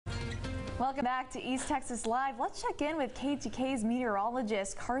Welcome back to East Texas Live. Let's check in with KTK's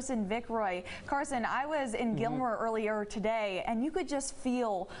meteorologist, Carson Vickroy. Carson, I was in Gilmer earlier today, and you could just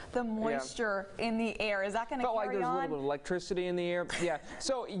feel the moisture in the air. Is that going to carry on? Felt like there's a little bit of electricity in the air. Yeah.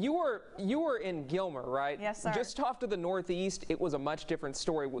 So you were in Gilmer, right? Yes, sir. Just off to the northeast, it was a much different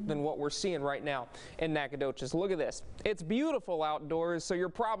story than what we're seeing right now in Nacogdoches. Look at this. It's beautiful outdoors, so you're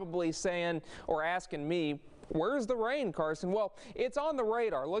probably saying or asking me, where's the rain, Carson? Well, it's on the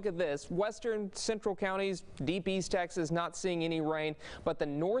radar. Look at this. Western, central counties, deep East Texas, not seeing any rain, but the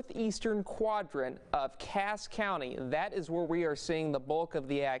northeastern quadrant of Cass County, that is where we are seeing the bulk of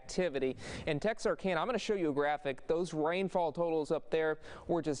the activity. In Texarkana, I'm going to show you a graphic. Those rainfall totals up there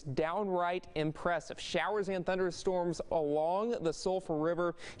were just downright impressive. Showers and thunderstorms along the Sulphur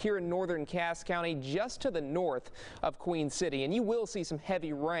River here in northern Cass County, just to the north of Queen City. And you will see some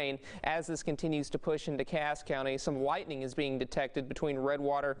heavy rain as this continues to push into Cass County. Some lightning is being detected between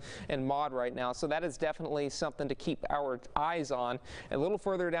Redwater and Maud right now, so that is definitely something to keep our eyes on. A little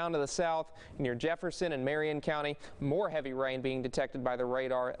further down to the south near Jefferson and Marion County, more heavy rain being detected by the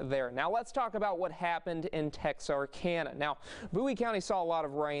radar there. Now let's talk about what happened in Texarkana. Now, Bowie County saw a lot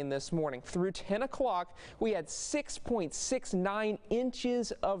of rain this morning. Through 10 o'clock, we had 6.69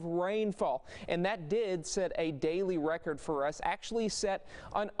 inches of rainfall, and that did set a daily record for us, actually set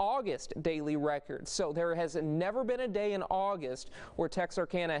an August daily record. So there has never been a day in August where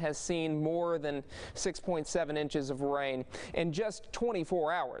Texarkana has seen more than 6.7 inches of rain in just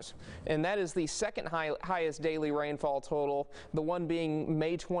 24 hours. And that is the second highest daily rainfall total, the one being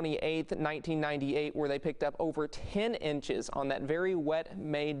May 28th, 1998, where they picked up over 10 inches on that very wet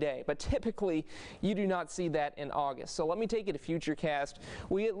May day. But typically, you do not see that in August. So let me take you to Futurecast.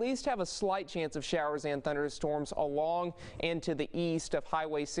 We at least have a slight chance of showers and thunderstorms along and to the east of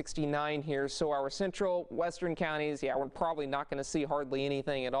Highway 69 here. So our central western counties, yeah, we're probably not going to see hardly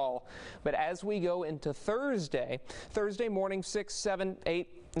anything at all. But as we go into Thursday morning, 6, 7, 8,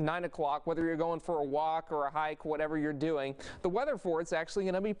 9 o'clock, whether you're going for a walk or a hike, whatever you're doing, the weather for it's actually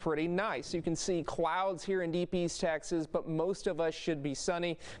going to be pretty nice. You can see clouds here in deep East Texas, but most of us should be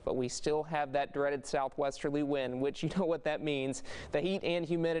sunny, but we still have that dreaded southwesterly wind, which you know what that means. The heat and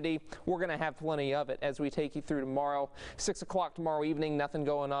humidity, we're going to have plenty of it as we take you through tomorrow. 6 o'clock tomorrow evening, nothing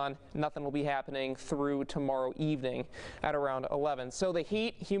going on. Nothing will be happening through tomorrow evening at around 11. So the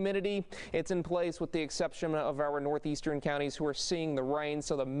heat, humidity, it's in place with the exception of our northeastern counties who are seeing the rain.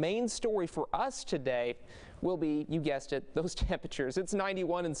 So the main story for us today will be, you guessed it, those temperatures. It's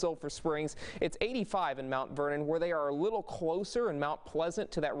 91 in Sulphur Springs. It's 85 in Mount Vernon, where they are a little closer in Mount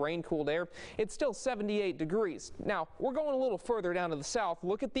Pleasant to that rain-cooled air. It's still 78 degrees. Now, we're going a little further down to the south.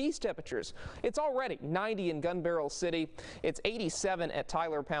 Look at these temperatures. It's already 90 in Gun Barrel City. It's 87 at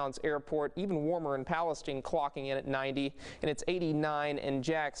Tyler Pounds Airport, even warmer in Palestine, clocking in at 90, and it's 89 in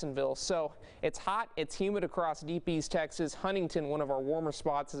Jacksonville. So it's hot, it's humid across deep East Texas. Huntington, one of our warmer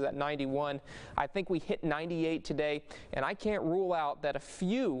spots, is at 91. I think we hit 98 today, and I can't rule out that a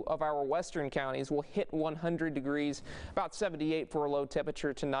few of our western counties will hit 100 degrees, about 78 for a low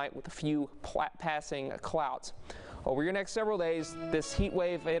temperature tonight with a few passing clouds. Over your next several days, this heat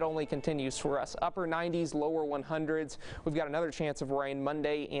wave, it only continues for us. Upper 90s, lower 100s. We've got another chance of rain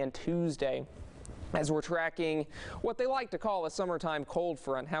Monday and Tuesday, as we're tracking what they like to call a summertime cold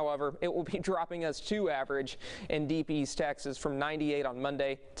front. However, it will be dropping us to average in deep East Texas from 98 on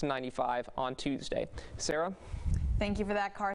Monday to 95 on Tuesday. Sarah? Thank you for that, Carson.